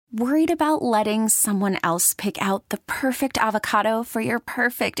Worried about letting someone else pick out the perfect avocado for your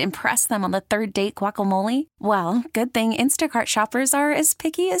perfect impress them on the third date guacamole? Well, good thing Instacart shoppers are as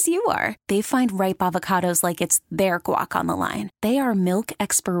picky as you are. They find ripe avocados like it's their guac on the line. They are milk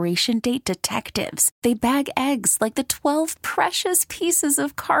expiration date detectives. They bag eggs like the 12 precious pieces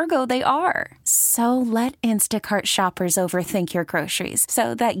of cargo they are. So let Instacart shoppers overthink your groceries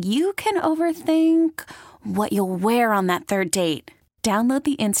so that you can overthink what you'll wear on that third date. Download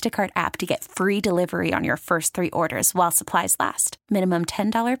the Instacart app to get free delivery on your first 3 orders while supplies last. Minimum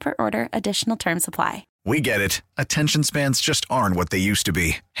 $10 per order. Additional terms apply. We get it. Attention spans just aren't what they used to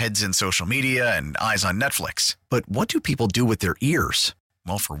be. Heads in social media and eyes on Netflix. But what do people do with their ears?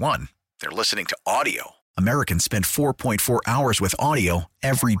 Well, for one, they're listening to audio. Americans spend 4.4 hours with audio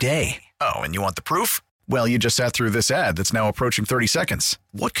every day. Oh, and you want the proof? Well, you just sat through this ad that's now approaching 30 seconds.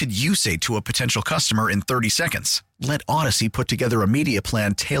 What could you say to a potential customer in 30 seconds? Let Odyssey put together a media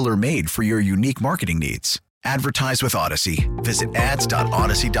plan tailor-made for your unique marketing needs. Advertise with Odyssey. Visit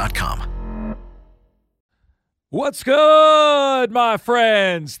ads.odyssey.com. What's good, my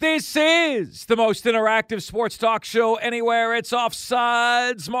friends? This is the most interactive sports talk show anywhere. It's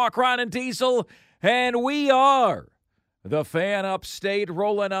Offsides, Mark, Ryan, and Diesel, and we are the Fan Upstate,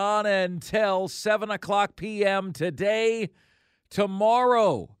 rolling on until 7 o'clock p.m. today.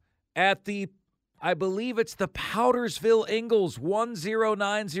 Tomorrow at the, I believe it's the Powdersville Ingalls,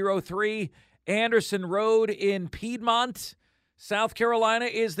 10903 Anderson Road in Piedmont, South Carolina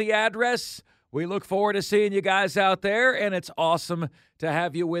is the address. We look forward to seeing you guys out there, and it's awesome to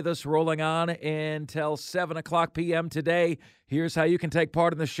have you with us rolling on until 7 o'clock p.m. today. Here's how you can take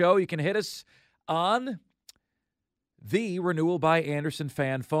part in the show. You can hit us on the Renewal by Anderson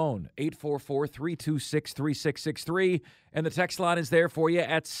fan phone, 844-326-3663. And the text line is there for you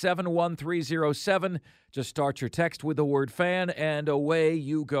at 71307. Just start your text with the word fan, and away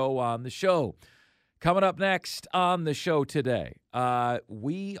you go on the show. Coming up next on the show today,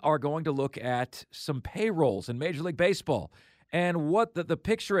 we are going to look at some payrolls in Major League Baseball and what the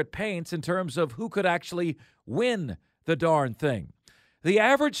picture it paints in terms of who could actually win the darn thing. The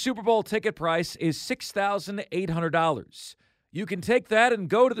average Super Bowl ticket price is $6,800. You can take that and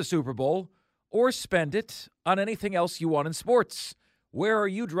go to the Super Bowl or spend it on anything else you want in sports. Where are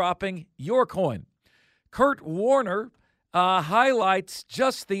you dropping your coin? Kurt Warner highlights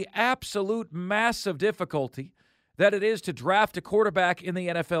just the absolute massive difficulty that it is to draft a quarterback in the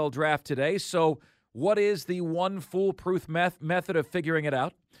NFL draft today. So what is the one foolproof method of figuring it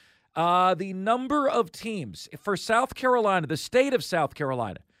out? The number of teams for South Carolina, the state of South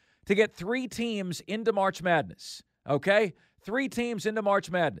Carolina, to get 3 teams into March Madness, okay? 3 teams into March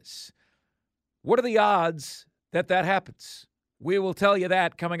Madness. What are the odds that that happens? We will tell you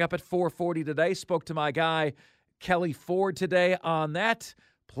that coming up at 4:40 today. Spoke to my guy, Kelly Ford, today on that.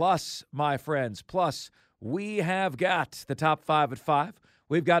 Plus, my friends, we have got the top 5 at 5.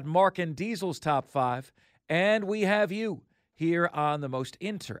 We've got Mark and Diesel's top 5, and we have you here on the most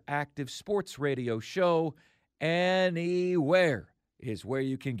interactive sports radio show anywhere is where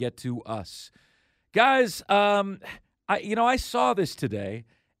you can get to us. Guys, I saw this today,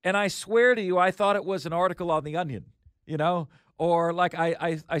 and I swear to you, I thought it was an article on The Onion, or like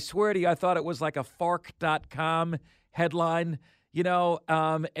I swear to you, I thought it was like a fark.com headline,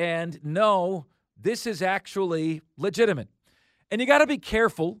 and no, this is actually legitimate. And you got to be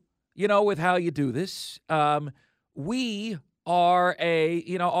careful, with how you do this. We are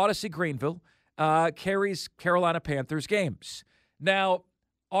Odyssey Greenville carries Carolina Panthers games. Now,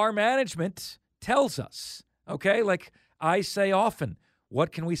 our management tells us, okay, like I say often,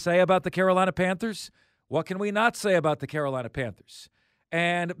 what can we say about the Carolina Panthers? What can we not say about the Carolina Panthers?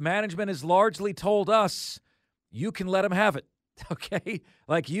 And management has largely told us, you can let them have it, okay?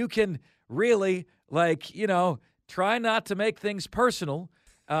 Like you can really, try not to make things personal,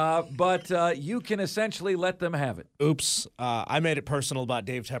 but you can essentially let them have it. Oops. I made it personal about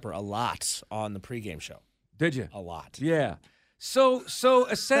Dave Tepper a lot on the pregame show. Did you? A lot. Yeah. So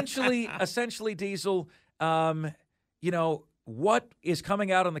essentially, Diesel, what is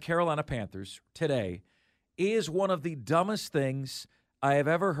coming out on the Carolina Panthers today is one of the dumbest things I have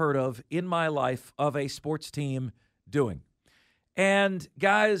ever heard of in my life of a sports team doing. And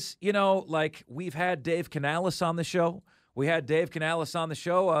guys, we've had Dave Canales on the show. We had Dave Canales on the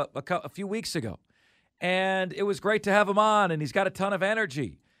show a few weeks ago. And it was great to have him on, and he's got a ton of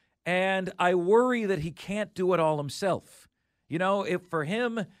energy. And I worry that he can't do it all himself. If for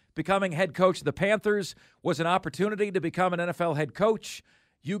him, becoming head coach of the Panthers was an opportunity to become an NFL head coach,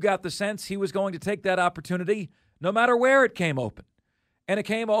 you got the sense he was going to take that opportunity no matter where it came open. And it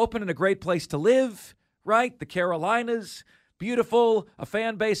came open in a great place to live, right? The Carolinas, beautiful, a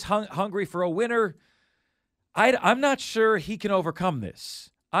fan base hungry for a winner. I'm not sure he can overcome this.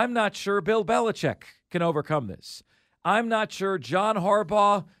 I'm not sure Bill Belichick can overcome this. I'm not sure John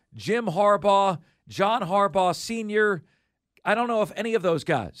Harbaugh, Jim Harbaugh, John Harbaugh Sr., I don't know if any of those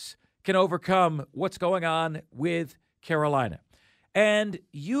guys can overcome what's going on with Carolina. And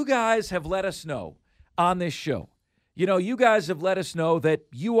you guys have let us know on this show, you guys have let us know that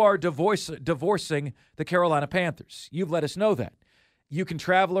you are divorcing the Carolina Panthers. You've let us know that. You can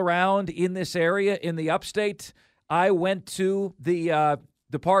travel around in this area in the upstate. I went to the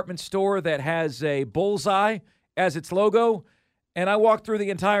department store that has a bullseye as its logo, and I walked through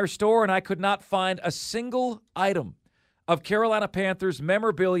the entire store, and I could not find a single item of Carolina Panthers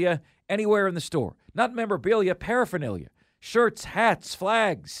memorabilia anywhere in the store. Not memorabilia, paraphernalia, shirts, hats,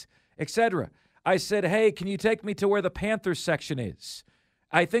 flags, etc. I said, hey, can you take me to where the Panthers section is?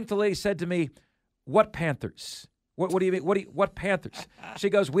 I think the lady said to me, what Panthers? What do you mean? What Panthers? She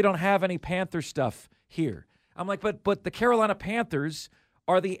goes, we don't have any Panther stuff here. I'm like, but the Carolina Panthers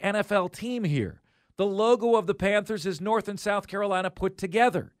are the NFL team here. The logo of the Panthers is North and South Carolina put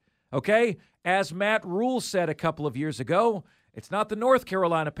together, okay? As Matt Rule said a couple of years ago, it's not the North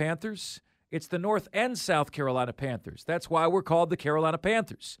Carolina Panthers. It's the North and South Carolina Panthers. That's why we're called the Carolina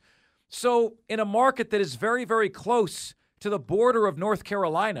Panthers. So in a market that is very, very close to the border of North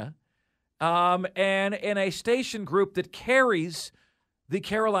Carolina, and in a station group that carries the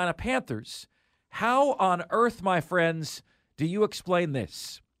Carolina Panthers, how on earth, my friends, do you explain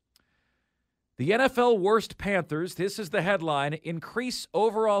this? The NFL worst Panthers, this is the headline, increase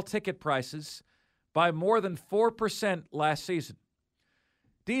overall ticket prices by more than 4% last season.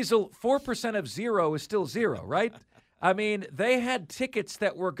 Diesel, 4% of zero is still zero, right? I mean, they had tickets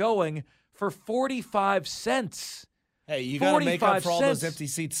that were going for 45 cents. Hey, you got to make up for all those empty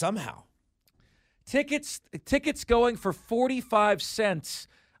seats somehow. Tickets going for 45 cents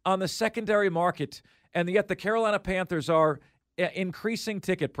on the secondary market, and yet the Carolina Panthers are increasing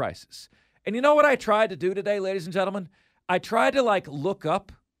ticket prices. And you know what I tried to do today, ladies and gentlemen? I tried to, look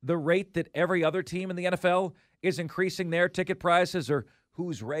up the rate that every other team in the NFL is increasing their ticket prices, or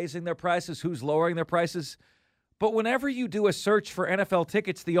who's raising their prices, who's lowering their prices. But whenever you do a search for NFL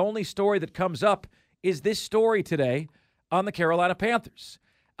tickets, the only story that comes up is this story today on the Carolina Panthers.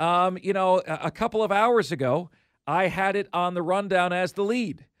 A couple of hours ago, I had it on the rundown as the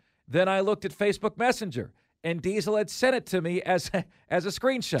lead. Then I looked at Facebook Messenger, and Diesel had sent it to me as a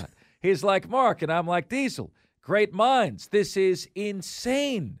screenshot. He's like, Mark, and I'm like, Diesel, great minds. This is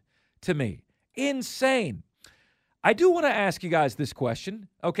insane to me. Insane. I do want to ask you guys this question,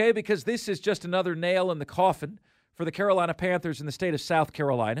 okay, because this is just another nail in the coffin for the Carolina Panthers in the state of South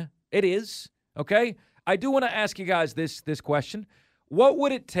Carolina. It is, okay? I do want to ask you guys this question. What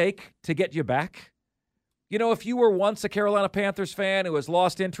would it take to get you back? If you were once a Carolina Panthers fan who has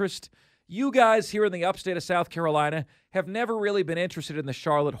lost interest, you guys here in the upstate of South Carolina have never really been interested in the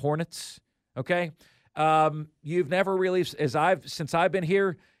Charlotte Hornets, okay? You've never really, since I've been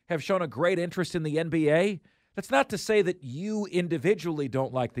here, have shown a great interest in the NBA. That's not to say that you individually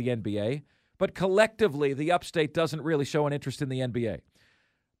don't like the NBA, but collectively, the upstate doesn't really show an interest in the NBA.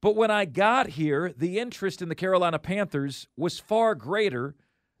 But when I got here, the interest in the Carolina Panthers was far greater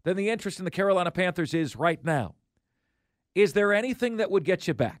than the interest in the Carolina Panthers is right now. Is there anything that would get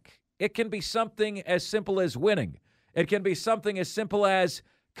you back? It can be something as simple as winning. It can be something as simple as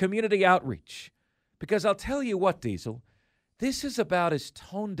community outreach. Because I'll tell you what, Diesel, this is about as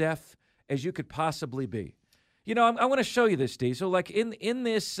tone deaf as you could possibly be. I want to show you this, Diesel. Like in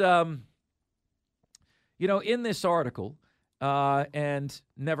this, in this article, and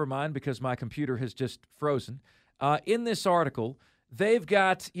never mind because my computer has just frozen. In this article, they've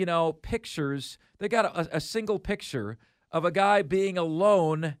got, pictures. They got a single picture of a guy being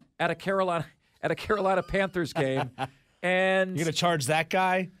alone at a Carolina Panthers game, and you're gonna charge that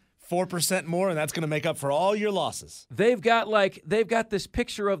guy 4% more, and that's gonna make up for all your losses. They've got this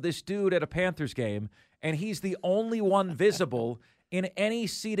picture of this dude at a Panthers game, and he's the only one visible in any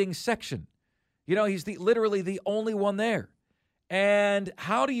seating section. He's literally the only one there. And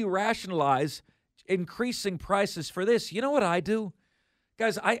how do you rationalize increasing prices for this? You know what I do?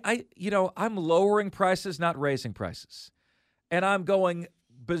 Guys, I'm lowering prices, not raising prices. And I'm going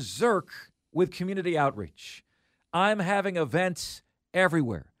berserk with community outreach. I'm having events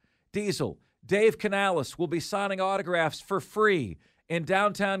everywhere. Diesel, Dave Canales will be signing autographs for free in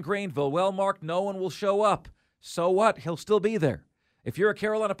downtown Greenville. Well, Mark, no one will show up. So what? He'll still be there. If you're a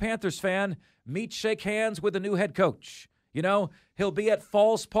Carolina Panthers fan, shake hands with the new head coach. He'll be at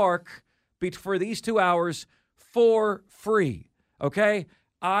Falls Park for these 2 hours for free, okay?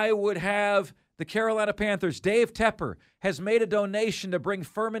 I would have the Carolina Panthers, Dave Tepper, has made a donation to bring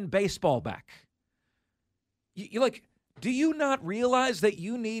Furman baseball back. Do you not realize that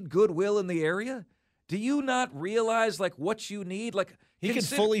you need goodwill in the area? Do you not realize, what you need? He could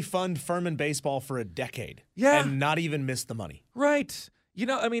fully fund Furman baseball for a decade and not even miss the money. Right.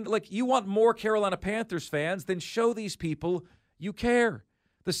 You want more Carolina Panthers fans, then show these people you care.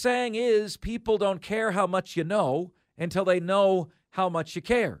 The saying is, people don't care how much you know until they know how much you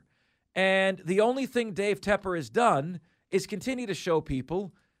care. And the only thing Dave Tepper has done is continue to show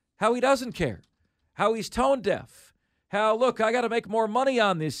people how he doesn't care, how he's tone deaf, how, look, I got to make more money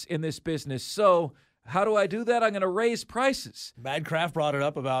in this business, so how do I do that? I'm going to raise prices. Mad Kraft brought it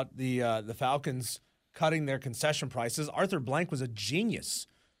up about the Falcons cutting their concession prices. Arthur Blank was a genius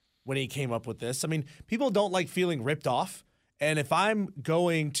when he came up with this. I mean, people don't like feeling ripped off. And if I'm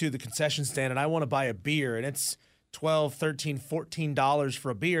going to the concession stand and I want to buy a beer and it's $12, $13, $14 for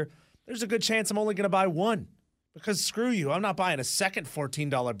a beer, there's a good chance I'm only going to buy one. Because screw you, I'm not buying a second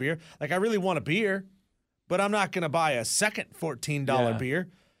 $14 beer. I really want a beer, but I'm not going to buy a second $14 beer.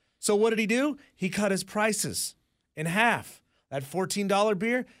 So what did he do? He cut his prices in half. That $14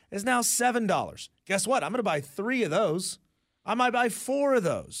 beer is now $7. Guess what? I'm going to buy 3 of those. I might buy 4 of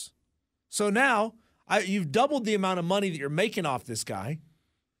those. So now you've doubled the amount of money that you're making off this guy,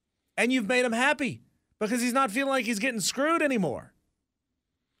 and you've made him happy because he's not feeling like he's getting screwed anymore.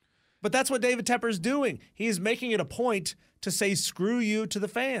 But that's what David Tepper's doing. He is making it a point to say screw you to the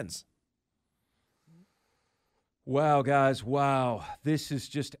fans. Wow, guys, wow. This is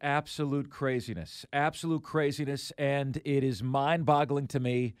just absolute craziness. Absolute craziness, and it is mind-boggling to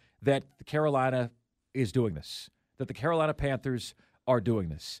me that Carolina is doing this, that the Carolina Panthers are doing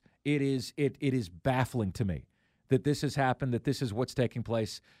this. It is baffling to me that this has happened, that this is what's taking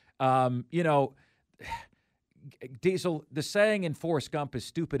place. Diesel, the saying in Forrest Gump is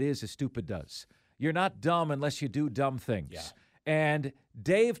stupid is as stupid does. You're not dumb unless you do dumb things. Yeah. And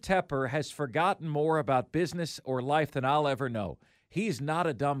Dave Tepper has forgotten more about business or life than I'll ever know. He's not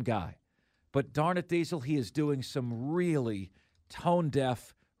a dumb guy. But darn it, Diesel, he is doing some really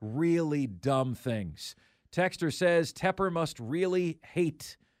tone-deaf, really dumb things. Texter says Tepper must really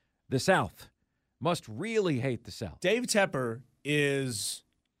hate the South. Must really hate the South. Dave Tepper is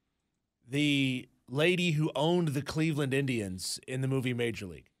the lady who owned the Cleveland Indians in the movie Major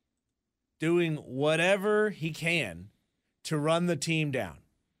League, doing whatever he can to run the team down,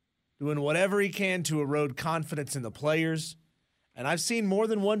 doing whatever he can to erode confidence in the players. And I've seen more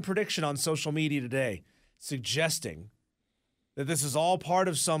than one prediction on social media today suggesting that this is all part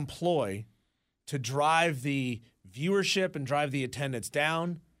of some ploy to drive the viewership and drive the attendance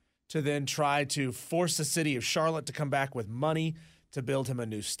down, to then try to force the city of Charlotte to come back with money to build him a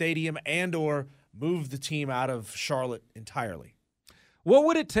new stadium and or move the team out of Charlotte entirely. What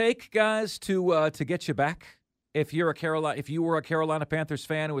would it take, guys, to get you back? If you were a Carolina Panthers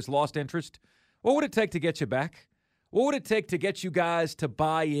fan who has lost interest, what would it take to get you back? What would it take to get you guys to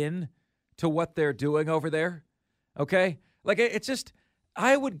buy in to what they're doing over there? Okay? It's just,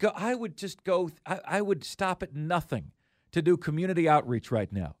 I would stop at nothing to do community outreach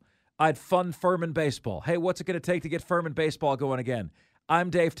right now. I'd fund Furman baseball. Hey, what's it going to take to get Furman baseball going again?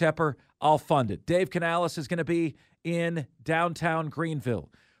 I'm Dave Tepper. I'll fund it. Dave Canales is going to be in downtown Greenville.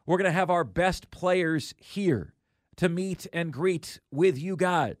 We're going to have our best players here to meet and greet with you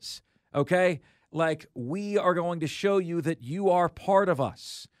guys, okay? We are going to show you that you are part of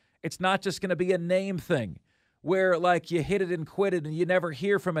us. It's not just going to be a name thing where, you hit it and quit it and you never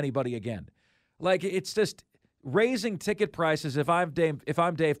hear from anybody again. It's just raising ticket prices, if I'm Dave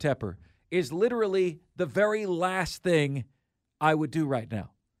Tepper, is literally the very last thing I would do right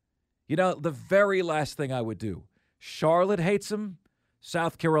now. The very last thing I would do. Charlotte hates him.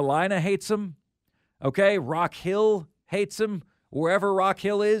 South Carolina hates him. Okay, Rock Hill hates him. Wherever Rock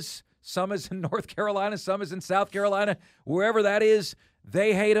Hill is, some is in North Carolina, some is in South Carolina. Wherever that is,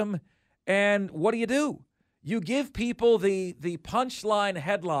 they hate him. And what do? You give people the punchline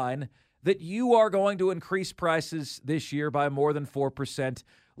headline that you are going to increase prices this year by more than 4%.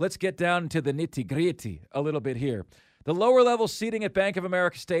 Let's get down to the nitty-gritty a little bit here. The lower-level seating at Bank of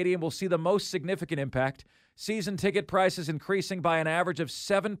America Stadium will see the most significant impact. Season ticket prices increasing by an average of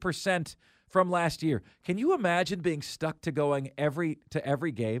 7% from last year. Can you imagine being stuck to going to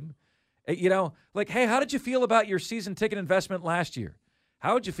every game? Hey, how did you feel about your season ticket investment last year?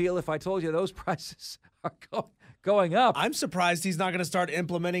 How would you feel if I told you those prices are going up? I'm surprised he's not going to start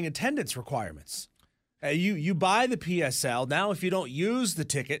implementing attendance requirements. You buy the PSL. Now, if you don't use the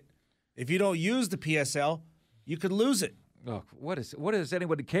ticket, if you don't use the PSL, you could lose it. Oh, what does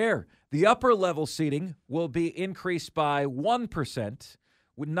anybody care? The upper level seating will be increased by 1%,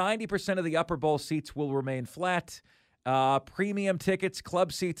 90% of the upper bowl seats will remain flat. Premium tickets,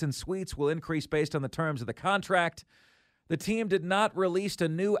 club seats, and suites will increase based on the terms of the contract. The team did not release a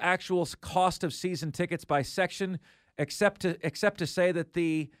new actual cost of season tickets by section, except to say that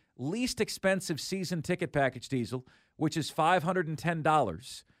the least expensive season ticket package, Diesel, which is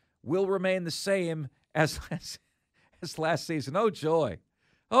 $510, will remain the same as last season. Oh, joy.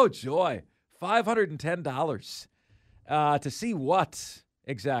 Oh, joy. $510. To see what?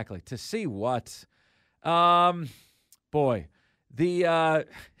 Exactly. To see what? Boy. The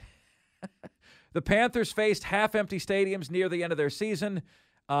Panthers faced half-empty stadiums near the end of their season.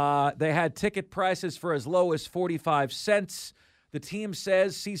 They had ticket prices for as low as 45 cents. The team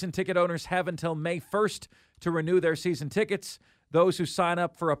says season ticket owners have until May 1st to renew their season tickets. Those who sign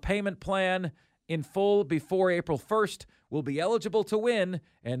up for a payment plan in full before April 1st will be eligible to win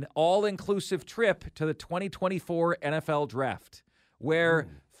an all-inclusive trip to the 2024 NFL Draft, where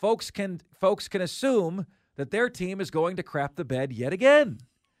folks can assume that their team is going to crap the bed yet again.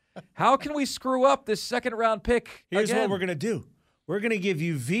 How can we screw up this second-round pick Here's again? what we're going to do. We're going to give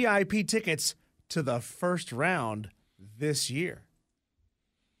you VIP tickets to the first round this year.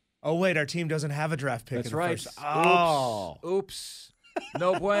 Oh, wait, our team doesn't have a draft pick. That's in the right. First. Oh. Oops.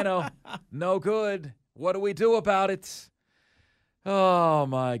 No bueno. No good. What do we do about it? Oh,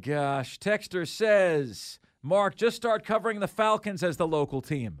 my gosh. Texter says, Mark, just start covering the Falcons as the local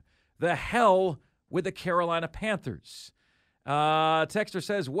team. The hell with the Carolina Panthers. Texter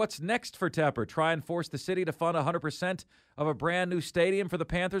says, what's next for Tepper? Try and force the city to fund 100% of a brand new stadium for the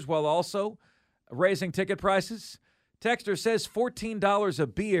Panthers while also raising ticket prices? Texter says $14 a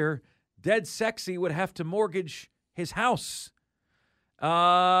beer. Dead Sexy would have to mortgage his house.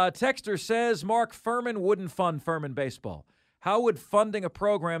 Texter says Mark Furman wouldn't fund Furman baseball. How would funding a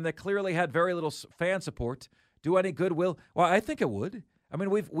program that clearly had very little fan support do any goodwill? Well, I think it would. I mean,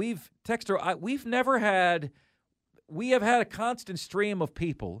 we have had a constant stream of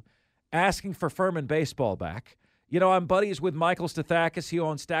people asking for Furman baseball back. You know, I'm buddies with Michael Stathakis. He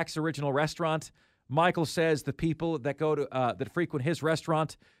owns Stack's Original Restaurant. Michael says the people that go to that frequent his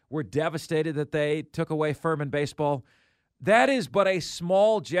restaurant were devastated that they took away Furman baseball. That is but a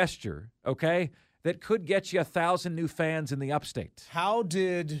small gesture, okay, that could get you 1,000 new fans in the upstate. How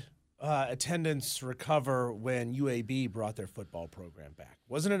did attendance recover when UAB brought their football program back?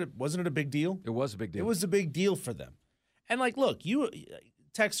 Wasn't it a big deal? It was a big deal. It was a big deal for them. And like, look, you,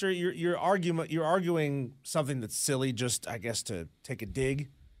 Texter, you're arguing something that's silly, just I guess to take a dig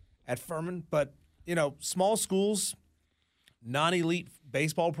at Furman. But you know, small schools, non-elite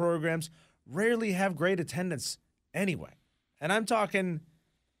baseball programs rarely have great attendance anyway. And I'm talking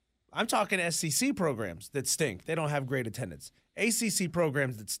SEC programs that stink. They don't have great attendance. ACC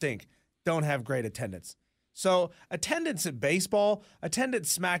programs that stink don't have great attendance. So attendance at baseball,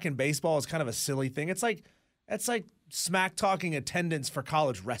 attendance smack in baseball is kind of a silly thing. It's like smack talking attendance for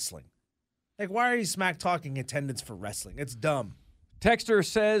college wrestling. Like, why are you smack talking attendance for wrestling? It's dumb. Texter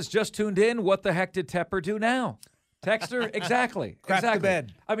says, just tuned in. What the heck did Tepper do now? Texter, exactly. Crap exactly. the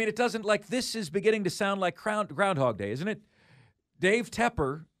bed. I mean, it doesn't this is beginning to sound like Groundhog Day, isn't it? Dave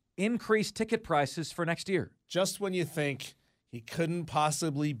Tepper increased ticket prices for next year. Just when you think he couldn't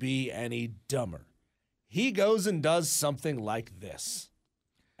possibly be any dumber, he goes and does something like this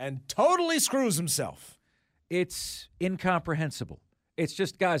and totally screws himself. It's incomprehensible. It's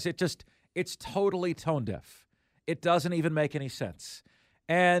just, guys, it's totally tone deaf. It doesn't even make any sense.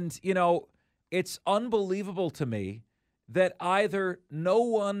 And, you know, it's unbelievable to me that either no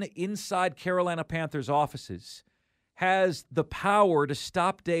one inside Carolina Panthers offices has the power to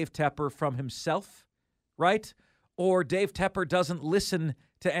stop Dave Tepper from himself, right? Or Dave Tepper doesn't listen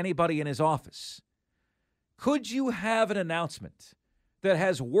to anybody in his office. Could you have an announcement that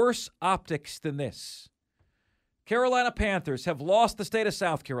has worse optics than this? Carolina Panthers have lost the state of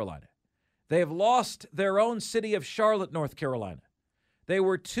South Carolina. They have lost their own city of Charlotte, North Carolina. They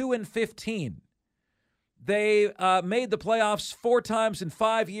were 2-15. They made the playoffs 4 times in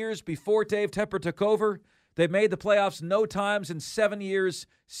 5 years before Dave Tepper took over. They've made the playoffs no times in 7 years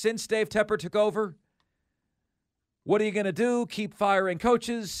since Dave Tepper took over. What are you going to do? Keep firing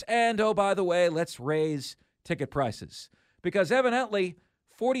coaches. And, oh, by the way, let's raise ticket prices. Because evidently,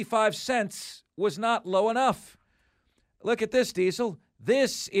 45 cents was not low enough. Look at this, Diesel.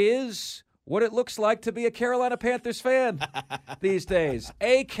 This is what it looks like to be a Carolina Panthers fan these days.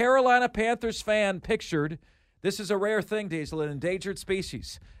 A Carolina Panthers fan pictured. This is a rare thing, Diesel, an endangered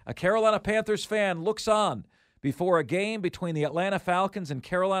species. A Carolina Panthers fan looks on before a game between the Atlanta Falcons and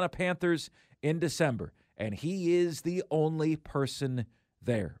Carolina Panthers in December, and he is the only person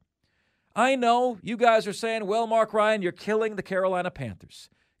there. I know you guys are saying, well, Mark Ryan, you're killing the Carolina Panthers.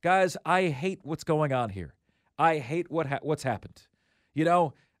 Guys, I hate what's going on here. I hate what's happened. You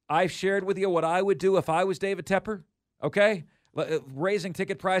know, I've shared with you what I would do if I was David Tepper, okay? Raising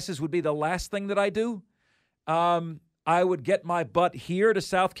ticket prices would be the last thing that I do. I would get my butt here to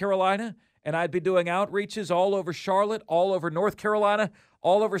South Carolina, and I'd be doing outreaches all over Charlotte, all over North Carolina,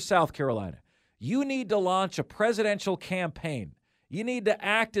 all over South Carolina. You need to launch a presidential campaign. You need to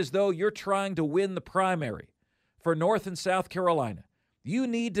act as though you're trying to win the primary for North and South Carolina. You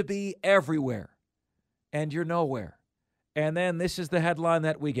need to be everywhere, and you're nowhere. And then this is the headline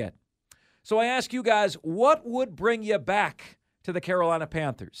that we get. So I ask you guys, what would bring you back to the Carolina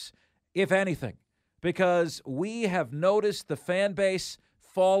Panthers, if anything? Because we have noticed the fan base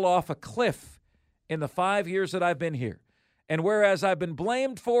fall off a cliff in the 5 years that I've been here. And whereas I've been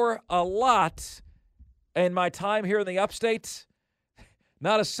blamed for a lot in my time here in the upstate,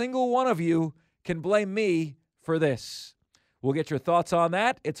 not a single one of you can blame me for this. We'll get your thoughts on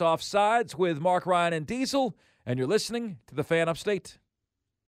that. It's Offsides with Mark Ryan and Diesel, and you're listening to the Fan Upstate.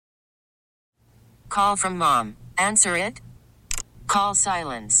 Call from mom. Answer it. Call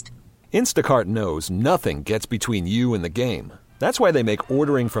silenced. Instacart knows nothing gets between you and the game. That's why they make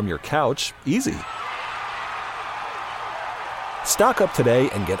ordering from your couch easy. Stock up today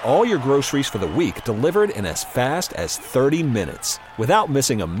and get all your groceries for the week delivered in as fast as 30 minutes without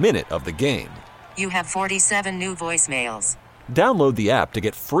missing a minute of the game. You have 47 new voicemails. Download the app to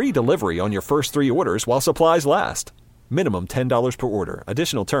get free delivery on your first 3 orders while supplies last. Minimum $10 per order.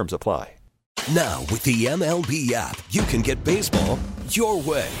 Additional terms apply. Now, with the MLB app, you can get baseball your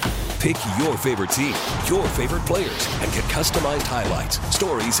way. Pick your favorite team, your favorite players, and get customized highlights,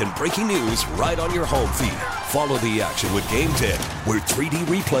 stories, and breaking news right on your home feed. Follow the action with Game Day, where 3D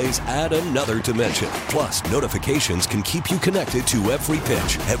replays add another dimension. Plus, notifications can keep you connected to every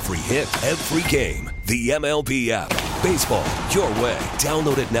pitch, every hit, every game. The MLB app. Baseball your way.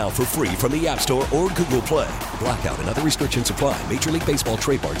 Download it now for free from the App Store or Google Play. Blackout and other restrictions apply. Major League Baseball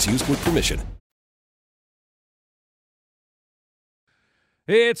trademarks used with permission.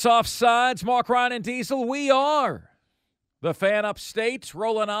 It's Offsides, Mark Ryan and Diesel. We are the Fan Upstate,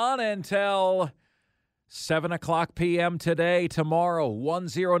 rolling on until 7 o'clock p.m. today, tomorrow,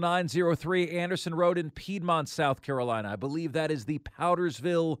 10903 Anderson Road in Piedmont, South Carolina. I believe that is the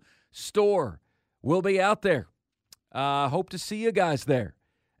Powdersville store. We'll be out there. Hope to see you guys there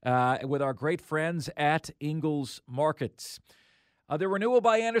with our great friends at Ingles Markets. The Renewal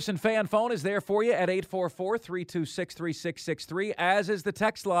by Anderson fan phone is there for you at 844-326-3663, as is the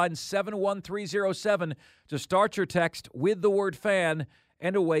text line 71307 to start your text with the word fan,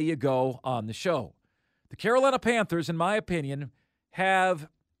 and away you go on the show. The Carolina Panthers, in my opinion, have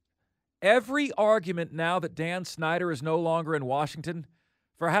every argument now that Dan Snyder is no longer in Washington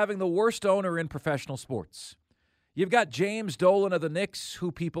for having the worst owner in professional sports. You've got James Dolan of the Knicks,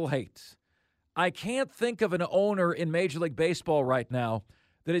 who people hate. I can't think of an owner in Major League Baseball right now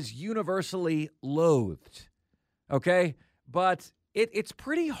that is universally loathed, okay? But it's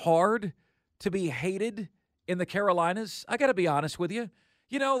pretty hard to be hated in the Carolinas. I got to be honest with you.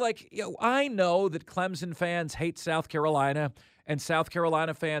 I know that Clemson fans hate South Carolina and South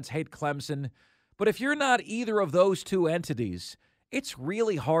Carolina fans hate Clemson. But if you're not either of those two entities, it's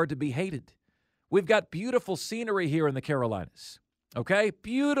really hard to be hated. We've got beautiful scenery here in the Carolinas. Okay,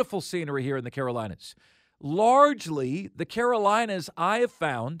 beautiful scenery here in the Carolinas. Largely, the Carolinas I have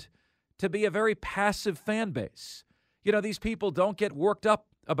found to be a very passive fan base. These people don't get worked up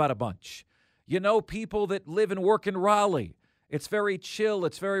about a bunch. People that live and work in Raleigh. It's very chill.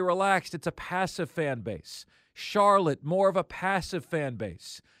 It's very relaxed. It's a passive fan base. Charlotte, more of a passive fan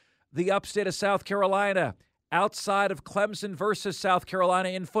base. The upstate of South Carolina, outside of Clemson versus South Carolina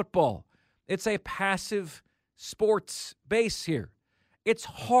in football. It's a passive sports base here. It's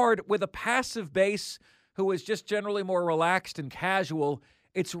hard with a passive base who is just generally more relaxed and casual.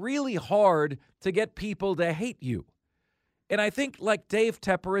 It's really hard to get people to hate you. And I think Dave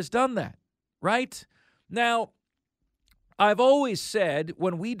Tepper has done that, right? Now, I've always said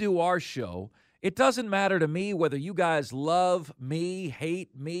when we do our show, it doesn't matter to me whether you guys love me,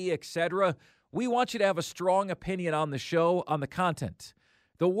 hate me, etc. We want you to have a strong opinion on the show, on the content.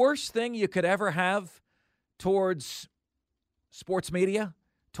 The worst thing you could ever have towards sports media,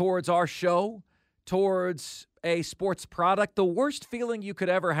 towards our show, towards a sports product, the worst feeling you could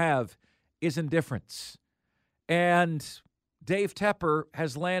ever have is indifference. And Dave Tepper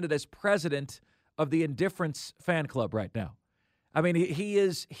has landed as president of the Indifference Fan Club right now. I mean, he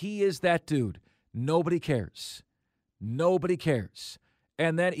is that dude. Nobody cares. Nobody cares.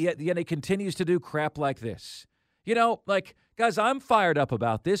 And then he continues to do crap like this. Guys, I'm fired up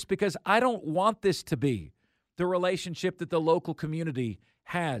about this because I don't want this to be the relationship that the local community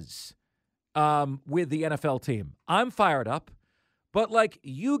has with the NFL team. I'm fired up, but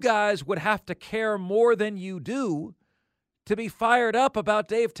you guys would have to care more than you do to be fired up about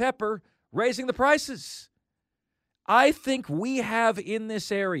Dave Tepper raising the prices. I think we have in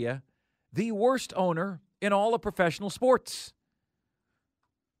this area the worst owner in all of professional sports.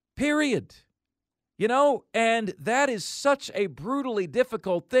 Period. And that is such a brutally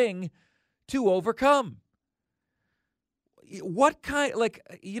difficult thing to overcome. What kind,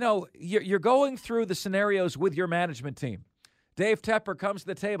 you're going through the scenarios with your management team. Dave Tepper comes to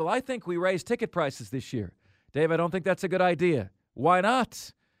the table. I think we raise ticket prices this year. Dave, I don't think that's a good idea. Why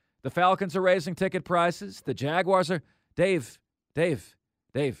not? The Falcons are raising ticket prices. The Jaguars are. Dave,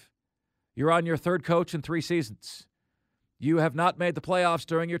 you're on your third coach in 3 seasons. You have not made the playoffs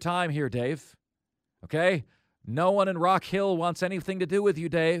during your time here, Dave. Okay? No one in Rock Hill wants anything to do with you,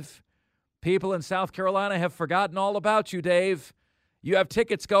 Dave. People in South Carolina have forgotten all about you, Dave. You have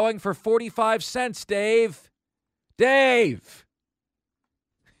tickets going for 45 cents, Dave. Dave!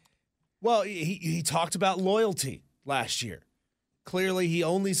 Well, he talked about loyalty last year. Clearly, he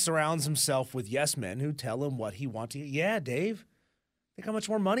only surrounds himself with yes men who tell him what he wants to hear. Yeah, Dave. Think how much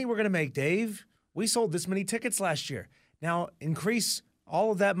more money we're going to make, Dave. We sold this many tickets last year. Now, increase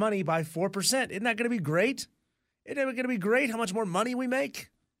all of that money by 4%. Isn't that going to be great? Isn't it going to be great how much more money we make?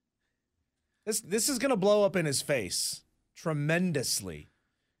 This is going to blow up in his face tremendously.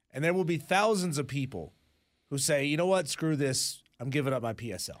 And there will be thousands of people who say, you know what, screw this. I'm giving up my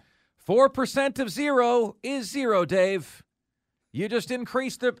PSL. 4% of zero is zero, Dave. You just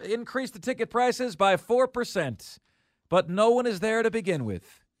increase the ticket prices by 4%, but no one is there to begin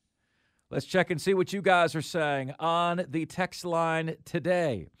with. Let's check and see what you guys are saying on the text line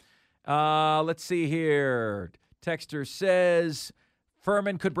today. Let's see here. Texter says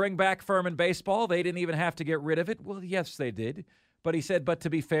Furman could bring back Furman baseball. They didn't even have to get rid of it. Well, yes, they did. But he said, but to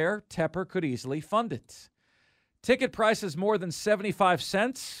be fair, Tepper could easily fund it. Ticket prices more than 75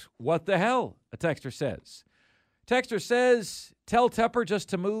 cents? What the hell? A texter says. Texter says, tell Tepper just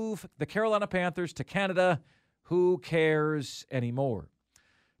to move the Carolina Panthers to Canada. Who cares anymore?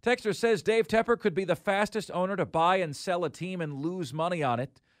 Texter says Dave Tepper could be the fastest owner to buy and sell a team and lose money on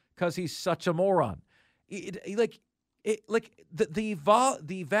it because he's such a moron. The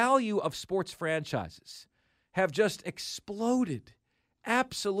value of sports franchises have just exploded,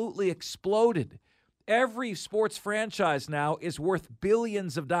 absolutely exploded. Every sports franchise now is worth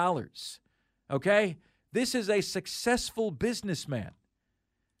billions of dollars, okay? This is a successful businessman,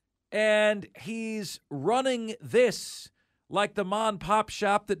 and he's running this like the mom-pop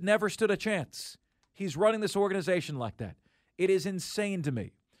shop that never stood a chance. He's running this organization like that. It is insane to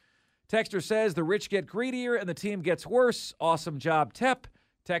me. Texter says the rich get greedier and the team gets worse. Awesome job, Tep.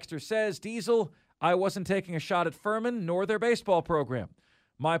 Texter says, Diesel, I wasn't taking a shot at Furman nor their baseball program.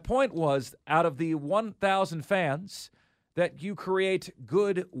 My point was, out of the 1,000 fans that you create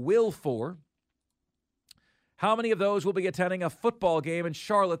goodwill for, how many of those will be attending a football game in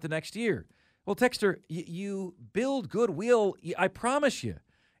Charlotte the next year? Well, Texter, you build goodwill. I promise you,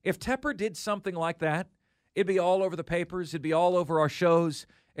 if Tepper did something like that, it'd be all over the papers. It'd be all over our shows.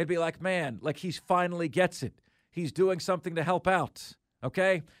 It'd be like, man, like he finally gets it. He's doing something to help out,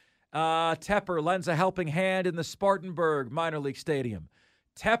 okay? Tepper lends a helping hand in the Spartanburg minor league stadium.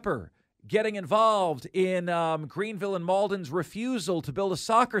 Tepper getting involved in Greenville and Malden's refusal to build a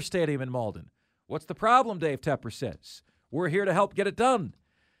soccer stadium in Malden. What's the problem, Dave Tepper says? We're here to help get it done.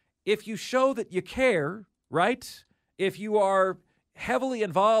 If you show that you care, right? If you are heavily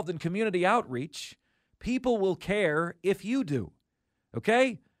involved in community outreach, people will care if you do,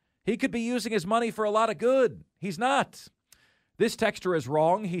 okay? He could be using his money for a lot of good. He's not. This texter is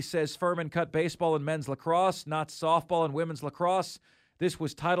wrong. He says Furman cut baseball and men's lacrosse, not softball and women's lacrosse. This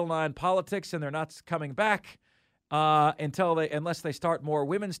was Title IX politics, and they're not coming back unless they start more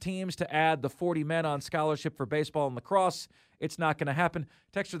women's teams to add the 40 men on scholarship for baseball and lacrosse. It's not going to happen.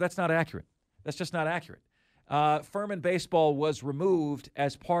 Texter, that's not accurate. That's just not accurate. Furman baseball was removed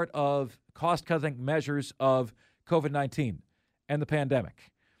as part of cost-cutting measures of COVID-19 and the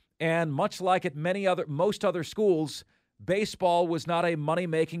pandemic. And much like at most other schools, baseball was not a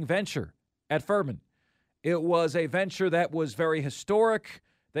money-making venture at Furman. It was a venture that was very historic.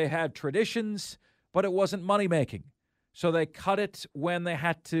 They had traditions, but it wasn't money-making. So they cut it when they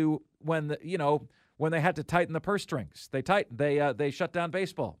had to, when they had to tighten the purse strings. They shut down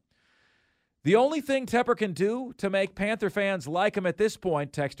baseball. The only thing Tepper can do to make Panther fans like him at this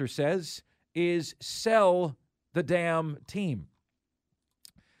point, Texter says, is sell the damn team.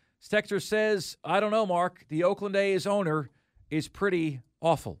 Texter says, I don't know, Mark. The Oakland A's owner is pretty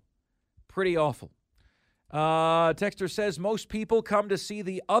awful. Pretty awful. Texter says, most people come to see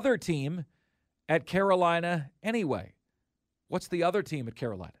the other team at Carolina anyway. What's the other team at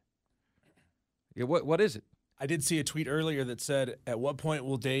Carolina? Yeah, what is it? I did see a tweet earlier that said, at what point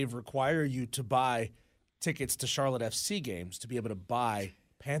will Dave require you to buy tickets to Charlotte FC games to be able to buy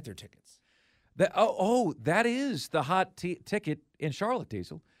Panther tickets? That is the hot ticket in Charlotte,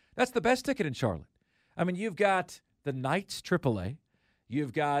 Diesel. That's the best ticket in Charlotte. I mean, you've got the Knights AAA,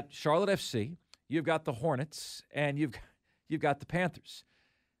 you've got Charlotte FC, you've got the Hornets, and you've got the Panthers.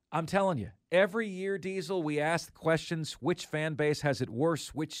 I'm telling you, every year, Diesel, we ask the questions, which fan base has it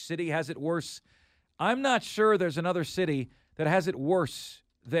worse, which city has it worse. I'm not sure there's another city that has it worse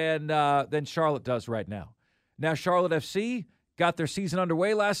than Charlotte does right now. Now, Charlotte FC got their season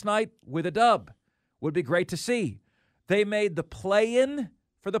underway last night with a dub. Would be great to see. They made the play-in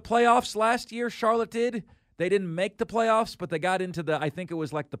for the playoffs last year, Charlotte did. They didn't make the playoffs, but they got into I think it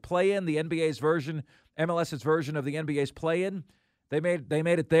was like the play-in, the NBA's version, MLS's version of the NBA's play-in. They made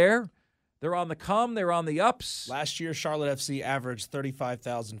it there. They're on the come. They're on the ups. Last year, Charlotte FC averaged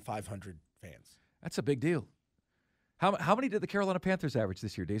 35,500 fans. That's a big deal. How many did the Carolina Panthers average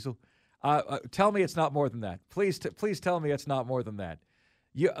this year, Diesel? Tell me it's not more than that. Please tell me it's not more than that.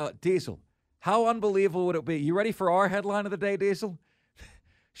 Diesel, how unbelievable would it be? You ready for our headline of the day, Diesel?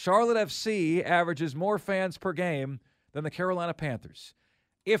 Charlotte FC averages more fans per game than the Carolina Panthers.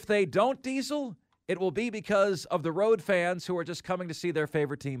 If they don't, Diesel, it will be because of the road fans who are just coming to see their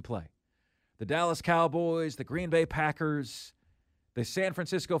favorite team play. The Dallas Cowboys, the Green Bay Packers, the San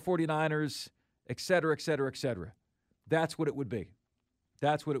Francisco 49ers, et cetera, et cetera, et cetera. That's what it would be.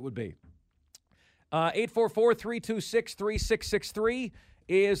 That's what it would be. 844-326-3663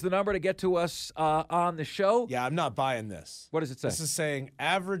 is the number to get to us on the show. Yeah, I'm not buying this. What does it say? This is saying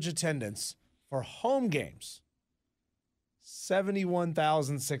average attendance for home games,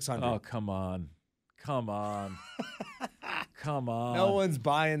 71,600. Oh, come on. Come on. Come on. No one's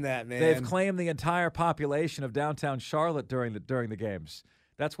buying that, man. They've claimed the entire population of downtown Charlotte during the games.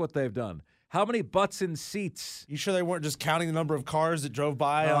 That's what they've done. How many butts in seats? You sure they weren't just counting the number of cars that drove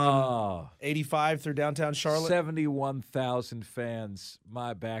by on 85 through downtown Charlotte? 71,000 fans.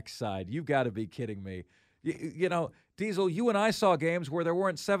 My backside. You've got to be kidding me. You know, Diesel, you and I saw games where there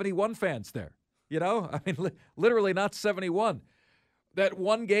weren't 71 fans there. You know? I mean, literally not 71. That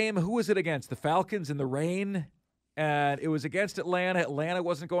one game, who was it against? The Falcons in the rain. And it was against Atlanta. Atlanta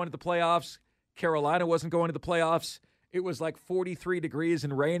wasn't going to the playoffs. Carolina wasn't going to the playoffs. It was like 43 degrees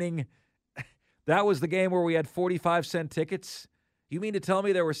and raining. That was the game where we had 45-cent tickets. You mean to tell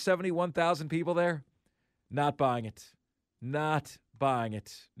me there were 71,000 people there? Not buying it. Not buying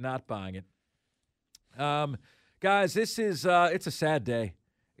it. Not buying it. Guys, this is it's a sad day.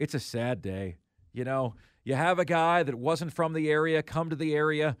 It's a sad day. You know, you have a guy that wasn't from the area come to the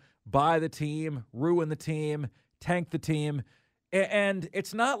area, buy the team, ruin the team, tank the team. And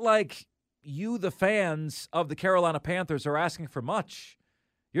it's not like you, the fans of the Carolina Panthers, are asking for much.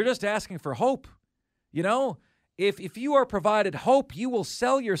 You're just asking for hope. You know, if you are provided hope, you will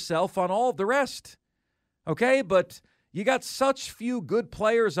sell yourself on all the rest. Okay? But you got such few good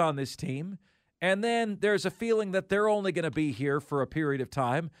players on this team, and then there's a feeling that they're only going to be here for a period of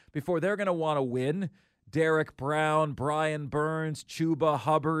time before they're going to want to win. Derek Brown, Brian Burns, Chuba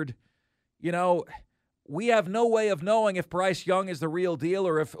Hubbard. You know, we have no way of knowing if Bryce Young is the real deal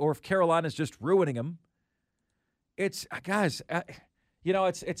or if Carolina's just ruining him. It's, guys, you know,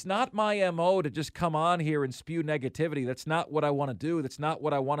 it's not my MO to just come on here and spew negativity. That's not what I want to do. That's not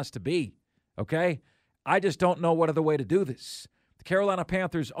what I want us to be, okay? I just don't know what other way to do this. The Carolina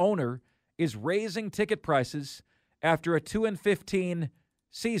Panthers owner is raising ticket prices after a 2-15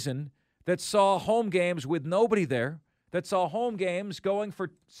 season that saw home games with nobody there, that saw home games going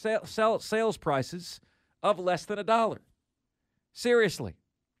for sales prices of less than $1. Seriously,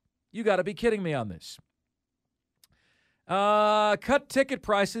 you got to be kidding me on this. Cut ticket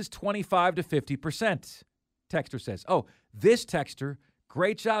prices 25 to 50%, Texter says. Oh, this Texter,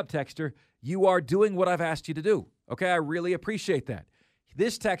 great job, Texter. You are doing what I've asked you to do. Okay, I really appreciate that.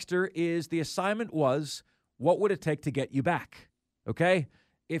 This Texter the assignment was, what would it take to get you back? Okay?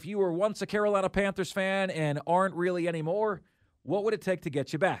 If you were once a Carolina Panthers fan and aren't really anymore, what would it take to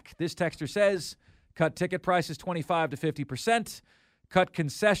get you back? This Texter says, cut ticket prices 25 to 50%. Cut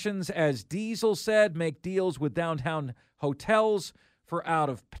concessions, as Diesel said, make deals with downtown hotels for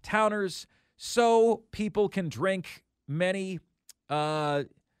out-of-towners so people can drink many budget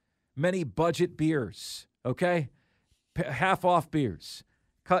beers, okay? Half-off beers.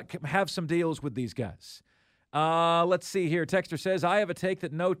 Have some deals with these guys. Let's see here. Texter says, I have a take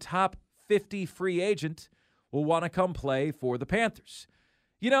that no top 50 free agent will want to come play for the Panthers.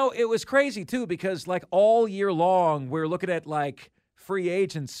 You know, it was crazy, too, because, like, all year long, we're looking at, like, free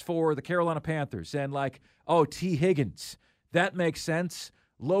agents for the Carolina Panthers. And, like, oh, T. Higgins. That makes sense.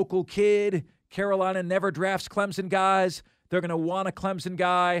 Local kid. Carolina never drafts Clemson guys. They're going to want a Clemson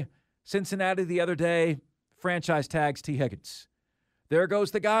guy. Cincinnati the other day, franchise tags T. Higgins. There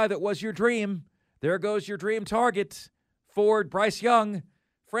goes the guy that was your dream. There goes your dream target. Ford, Bryce Young,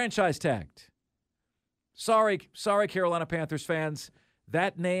 franchise tagged. Sorry, Carolina Panthers fans.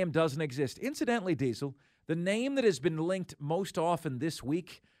 That name doesn't exist. Incidentally, Diesel, the name that has been linked most often this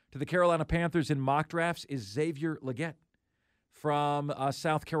week to the Carolina Panthers in mock drafts is Xavier Legette from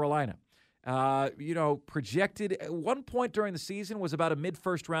South Carolina. Projected at one point during the season was about a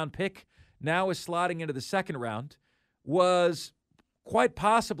mid-first round pick. Now is slotting into the second round. Was quite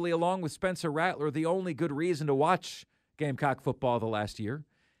possibly, along with Spencer Rattler, the only good reason to watch Gamecock football the last year.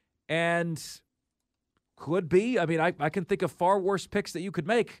 And could be, I can think of far worse picks that you could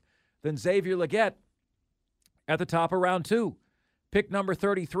make than Xavier Legette at the top of round 2. Pick number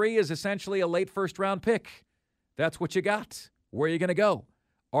 33 is essentially a late first-round pick. That's what you got. Where are you going to go?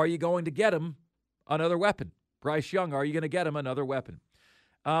 Are you going to get him another weapon? Bryce Young, are you going to get him another weapon?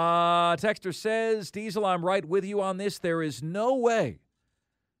 Texter says, Diesel, I'm right with you on this. There is no way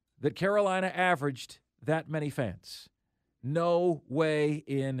that Carolina averaged that many fans. No way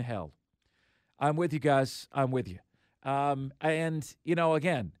in hell. I'm with you guys. I'm with you. And,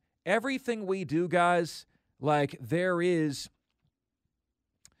 again, everything we do, guys,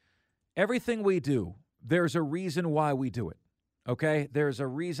 everything we do, there's a reason why we do it. Okay? There's a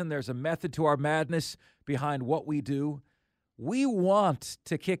reason, there's a method to our madness behind what we do. We want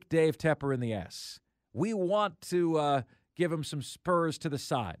to kick Dave Tepper in the ass. We want to give him some spurs to the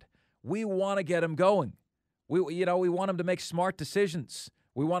side. We want to get him going. We want him to make smart decisions.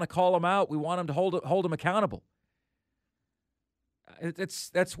 We want to call him out. We want him to hold him accountable.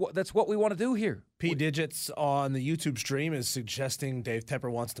 That's what we want to do here. P Digits on the YouTube stream is suggesting Dave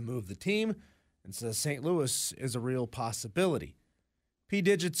Tepper wants to move the team and says St. Louis is a real possibility. P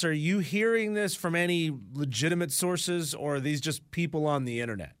Digits, are you hearing this from any legitimate sources, or are these just people on the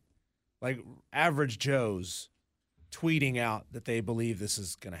internet, like average Joes, tweeting out that they believe this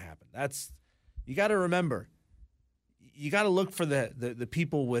is going to happen? You got to remember. You got to look for the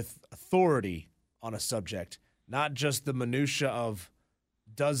people with authority on a subject, not just the minutia of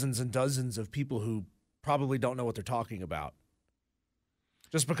dozens and dozens of people who probably don't know what they're talking about.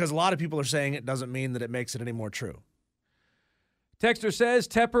 Just because a lot of people are saying it doesn't mean that it makes it any more true. Texter says,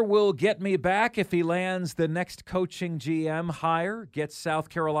 Tepper will get me back if he lands the next coaching GM hire, gets South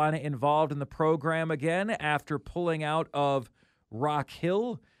Carolina involved in the program again after pulling out of Rock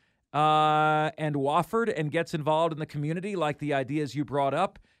Hill and Wofford, and gets involved in the community like the ideas you brought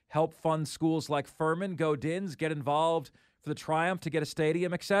up, help fund schools like Furman, go Dins, get involved for the Triumph to get a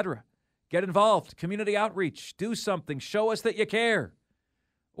stadium, etc. Get involved, community outreach, do something, show us that you care.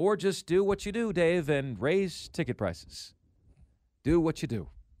 Or just do what you do, Dave, and raise ticket prices. Do what you do.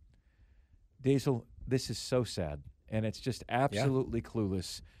 Diesel, this is so sad, and it's just absolutely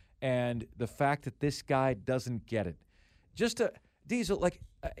clueless. And the fact that this guy doesn't get it. Diesel,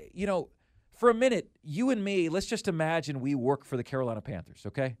 for a minute, you and me, let's just imagine we work for the Carolina Panthers,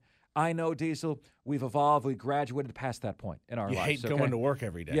 okay? I know, Diesel, we've evolved, we graduated past that point in our lives. You hate okay? going to work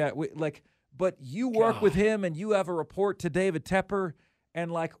every day. Yeah, but you work with him, and you have a report to David Tepper, and,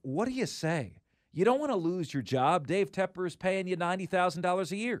 what do you say? You don't want to lose your job. Dave Tepper is paying you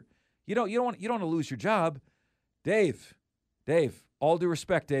 $90,000 a year. You don't want to lose your job. Dave, all due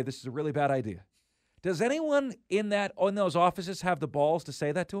respect, Dave, this is a really bad idea. Does anyone in those offices have the balls to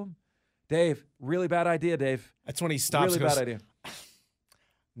say that to him? Dave, really bad idea, Dave. That's when he stops. Really bad idea.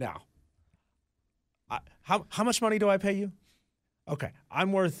 Now, how much money do I pay you? Okay,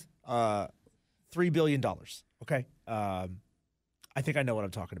 I'm worth $3 billion. Okay, I think I know what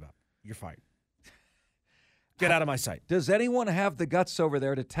I'm talking about. You're fired. Get out of my sight. Does anyone have the guts over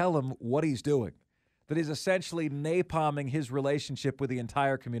there to tell him what he's doing? That he's essentially napalming his relationship with the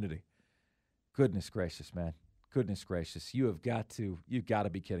entire community. Goodness gracious, man. Goodness gracious. You've got to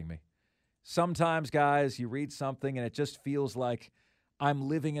be kidding me. Sometimes, guys, you read something and it just feels like I'm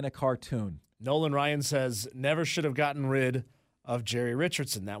living in a cartoon. Nolan Ryan says, never should have gotten rid of Jerry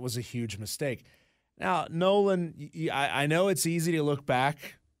Richardson. That was a huge mistake. Now, Nolan, I know it's easy to look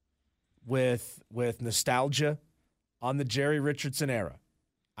back with nostalgia on the Jerry Richardson era.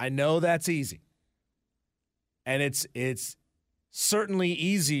 I know that's easy. And it's certainly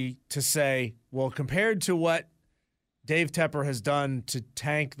easy to say, well, compared to what Dave Tepper has done to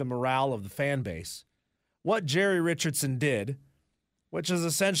tank the morale of the fan base, what Jerry Richardson did, which is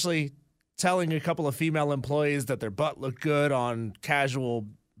essentially telling a couple of female employees that their butt looked good on casual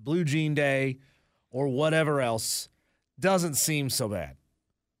blue jean day or whatever else, doesn't seem so bad.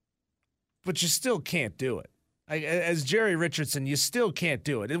 But you still can't do it. As Jerry Richardson, you still can't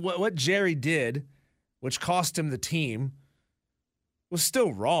do it. What Jerry did, which cost him the team, was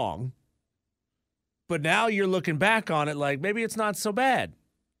still wrong. But now you're looking back on it like maybe it's not so bad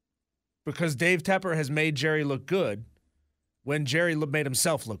because Dave Tepper has made Jerry look good when Jerry made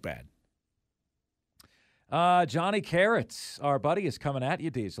himself look bad. Johnny Carrots, our buddy, is coming at you,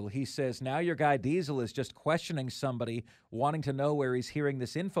 Diesel. He says, now your guy Diesel is just questioning somebody wanting to know where he's hearing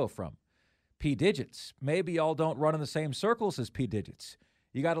this info from. P. Digits. Maybe y'all don't run in the same circles as P. Digits.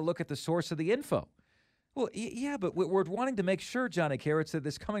 You got to look at the source of the info. Well, yeah, but we're wanting to make sure, Johnny Carrots, that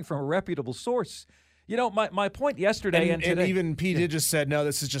this is coming from a reputable source. You know, my point yesterday and today. And even P. Digits said, no,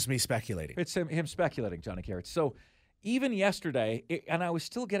 this is just me speculating. It's him speculating, Johnny Carrots. So even yesterday, and I was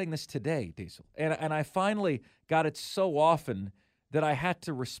still getting this today, Diesel, and I finally got it so often that I had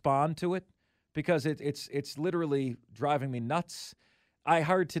to respond to it because it's literally driving me nuts. I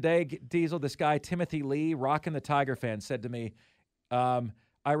heard today, Diesel, this guy, Timothy Lee, Rockin' the Tiger fan, said to me,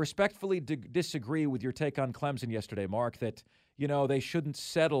 I respectfully disagree with your take on Clemson yesterday, Mark, that, you know, they shouldn't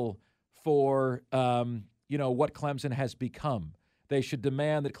settle for, what Clemson has become. They should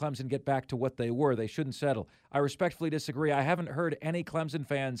demand that Clemson get back to what they were. They shouldn't settle. I respectfully disagree. I haven't heard any Clemson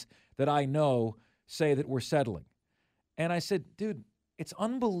fans that I know say that we're settling. And I said, dude, it's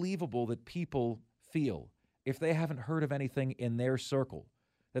unbelievable that people feel, if they haven't heard of anything in their circle,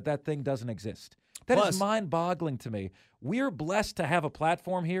 that thing doesn't exist. That is mind-boggling to me. We're blessed to have a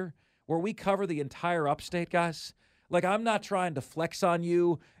platform here where we cover the entire upstate, guys. Like, I'm not trying to flex on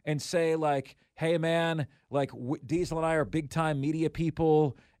you and say, like, hey, man, like, Diesel and I are big-time media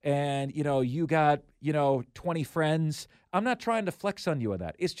people, and, you got, 20 friends. I'm not trying to flex on you on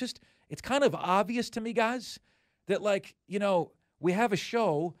that. It's just, it's kind of obvious to me, guys, that, like, we have a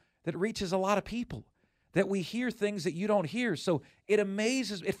show that reaches a lot of people, that we hear things that you don't hear. So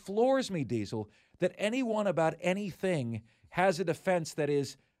it floors me, Diesel, that anyone about anything has a defense that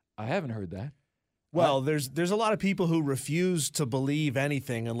is, I haven't heard that. Well, there's a lot of people who refuse to believe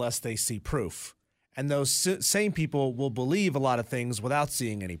anything unless they see proof. And those same people will believe a lot of things without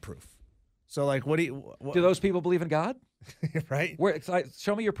seeing any proof. So, like, do those people believe in God? Right?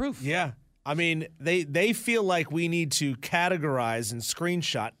 Show me your proof. Yeah. I mean, they feel like we need to categorize and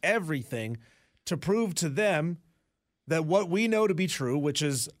screenshot everything to prove to them that what we know to be true, which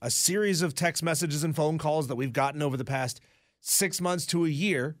is a series of text messages and phone calls that we've gotten over the past 6 months to a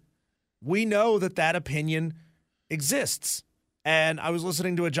year, we know that opinion exists. And I was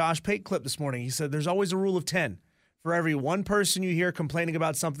listening to a Josh Pate clip this morning. He said there's always a rule of 10. For every one person you hear complaining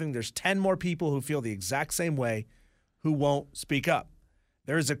about something, there's 10 more people who feel the exact same way who won't speak up.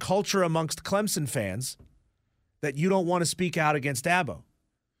 There is a culture amongst Clemson fans that you don't want to speak out against Dabo.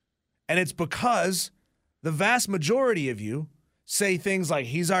 And it's because the vast majority of you say things like,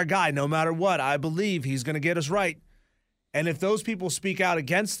 he's our guy no matter what. I believe he's going to get us right. And if those people speak out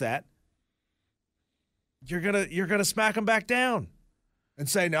against that, you're gonna smack them back down and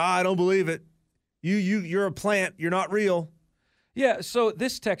say, no, I don't believe it. You're a plant. You're not real. Yeah, so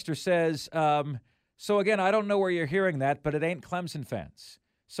this texter says, so again, I don't know where you're hearing that, but it ain't Clemson fans.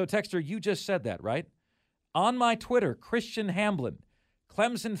 So texter, you just said that, right? On my Twitter, Christian Hamblin,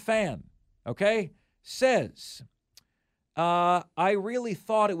 Clemson fan, okay, says, I really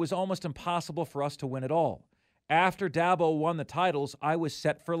thought it was almost impossible for us to win it all. After Dabo won the titles, I was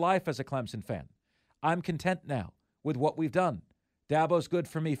set for life as a Clemson fan. I'm content now with what we've done. Dabo's good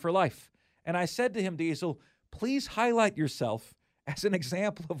for me for life. And I said to him, Diesel, please highlight yourself as an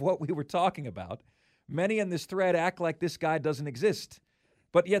example of what we were talking about. Many in this thread act like this guy doesn't exist,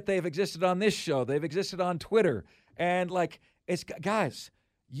 but yet they've existed on this show. They've existed on Twitter. And like, it's guys,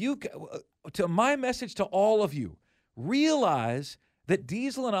 to my message to all of you, realize that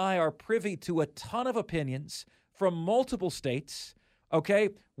Diesel and I are privy to a ton of opinions from multiple states. Okay,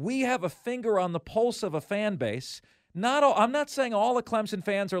 we have a finger on the pulse of a fan base. I'm not saying all the Clemson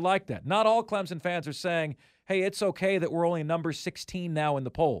fans are like that. Not all Clemson fans are saying, hey, it's okay that we're only number 16 now in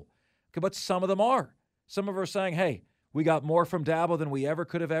the poll. Okay, but some of them are. Some of them are saying, hey, we got more from Dabo than we ever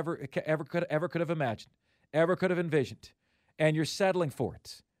could have imagined, ever could have envisioned. And you're settling for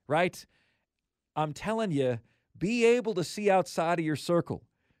it, right? I'm telling you, be able to see outside of your circle.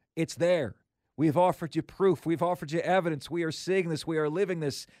 It's there. We've offered you proof. We've offered you evidence. We are seeing this. We are living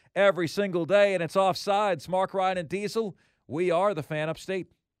this every single day, and it's Offsides. Mark, Ryan, and Diesel, we are the fan upstate.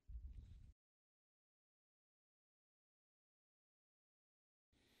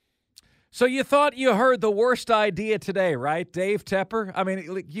 So you thought you heard the worst idea today, right? Dave Tepper, I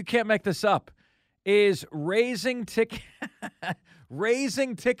mean, you can't make this up, is raising ticket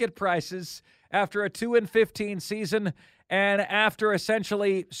prices after a 2-15 season and after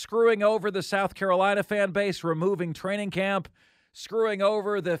essentially screwing over the South Carolina fan base, removing training camp, screwing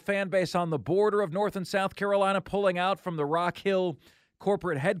over the fan base on the border of North and South Carolina, pulling out from the Rock Hill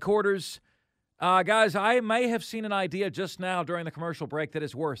corporate headquarters. Guys, I may have seen an idea just now during the commercial break that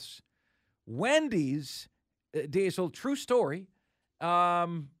is worse. Wendy's, Diesel, true story.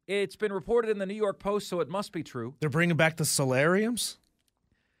 It's been reported in the New York Post, so it must be true. They're bringing back the solariums?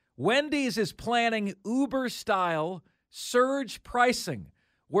 Wendy's is planning Uber-style surge pricing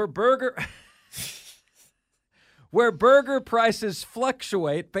where burger prices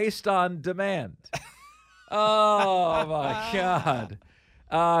fluctuate based on demand. Oh, my God.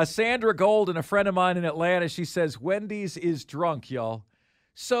 Sandra Golden, a friend of mine in Atlanta, she says, Wendy's is drunk, y'all.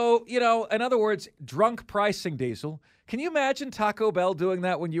 So, in other words, drunk pricing, Diesel. Can you imagine Taco Bell doing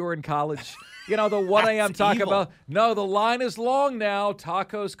that when you were in college? The 1 a.m. Taco Bell. No, the line is long now.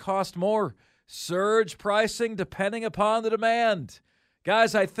 Tacos cost more. Surge pricing depending upon the demand.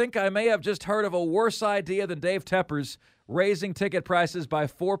 Guys, I think I may have just heard of a worse idea than Dave Tepper's raising ticket prices by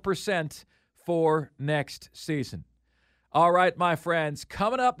 4% for next season. All right, my friends,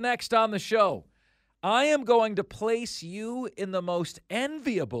 coming up next on the show, I am going to place you in the most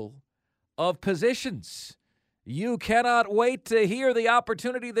enviable of positions. You cannot wait to hear the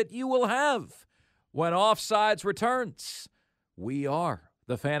opportunity that you will have when Offsides returns. We are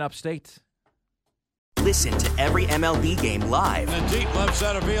the Fan Upstate. Listen to every MLB game live. In the deep left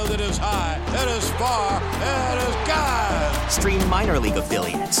center field, it is high, it is far, it is gone. Stream minor league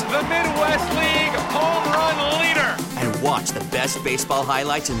affiliates. The Midwest League home run leader. And watch the best baseball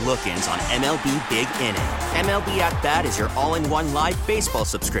highlights and look-ins on MLB Big Inning. MLB At Bat is your all-in-one live baseball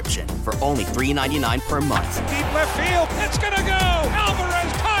subscription for only $3.99 per month. Deep left field, it's gonna go.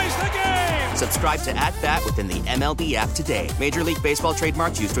 Alvarez ties the game. Subscribe to At Bat within the MLB app today. Major League Baseball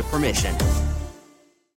trademarks used with permission.